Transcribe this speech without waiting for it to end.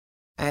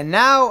And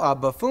now, a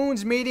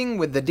buffoon's meeting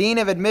with the Dean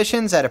of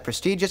Admissions at a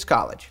prestigious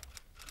college.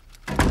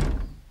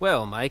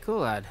 Well,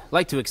 Michael, I'd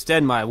like to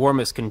extend my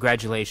warmest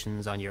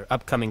congratulations on your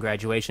upcoming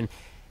graduation,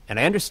 and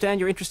I understand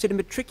you're interested in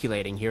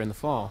matriculating here in the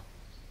fall.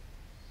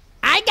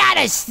 I got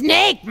a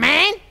snake,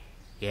 man!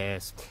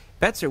 Yes,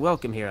 pets are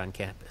welcome here on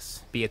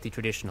campus, be it the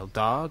traditional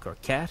dog or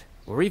cat,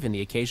 or even the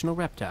occasional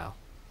reptile.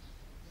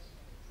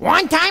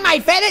 One time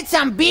I fed it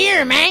some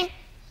beer, man!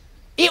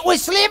 It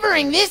was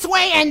slivering this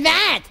way and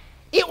that!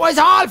 It was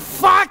all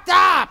fucked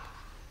up!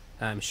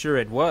 I'm sure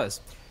it was.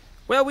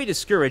 Well, we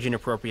discourage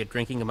inappropriate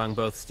drinking among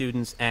both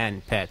students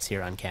and pets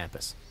here on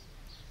campus.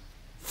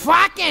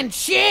 Fucking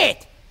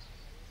shit!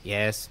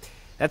 Yes,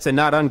 that's a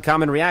not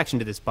uncommon reaction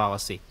to this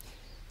policy.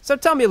 So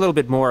tell me a little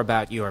bit more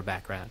about your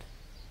background.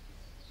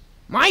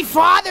 My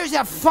father's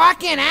a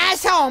fucking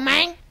asshole,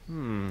 man!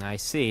 I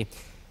see.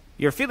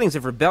 Your feelings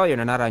of rebellion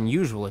are not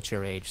unusual at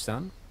your age,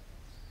 son.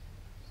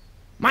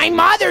 My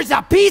mother's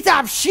a piece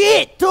of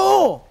shit,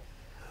 too!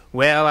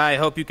 Well, I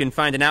hope you can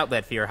find an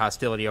outlet for your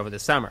hostility over the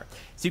summer,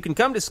 so you can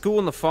come to school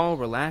in the fall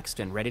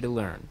relaxed and ready to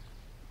learn.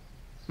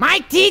 My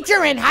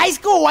teacher in high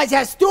school was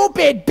a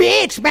stupid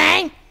bitch,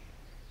 man!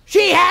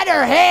 She had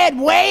her head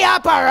way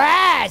up her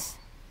ass!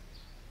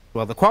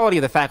 Well, the quality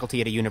of the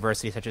faculty at a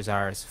university such as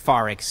ours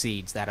far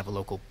exceeds that of a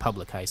local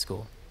public high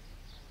school.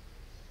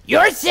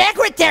 Your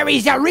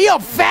secretary's a real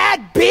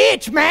fat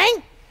bitch,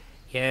 man!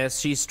 Yes,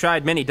 she's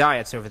tried many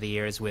diets over the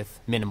years with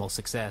minimal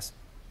success.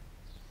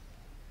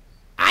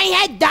 I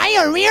had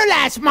diarrhea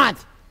last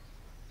month.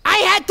 I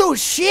had to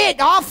shit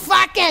all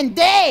fucking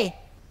day.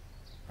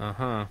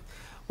 Uh-huh.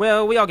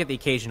 Well, we all get the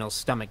occasional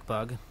stomach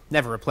bug.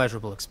 Never a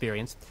pleasurable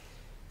experience.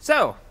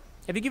 So,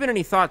 have you given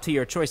any thought to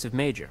your choice of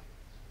major?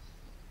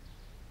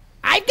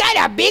 I've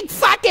got a big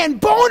fucking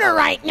boner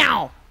right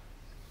now.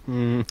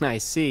 I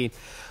see.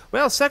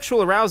 Well,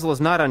 sexual arousal is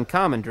not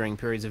uncommon during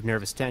periods of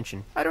nervous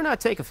tension. I do not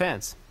take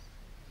offense.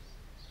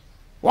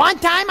 One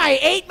time I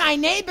ate my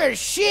neighbor's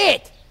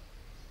shit.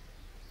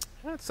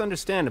 That's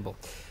understandable.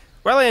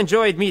 Well, I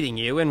enjoyed meeting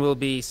you, and we'll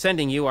be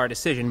sending you our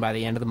decision by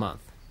the end of the month.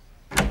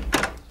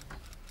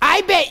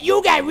 I bet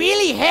you got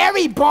really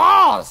hairy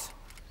balls.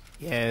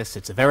 Yes,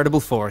 it's a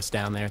veritable forest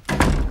down there.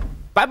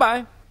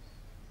 Bye-bye.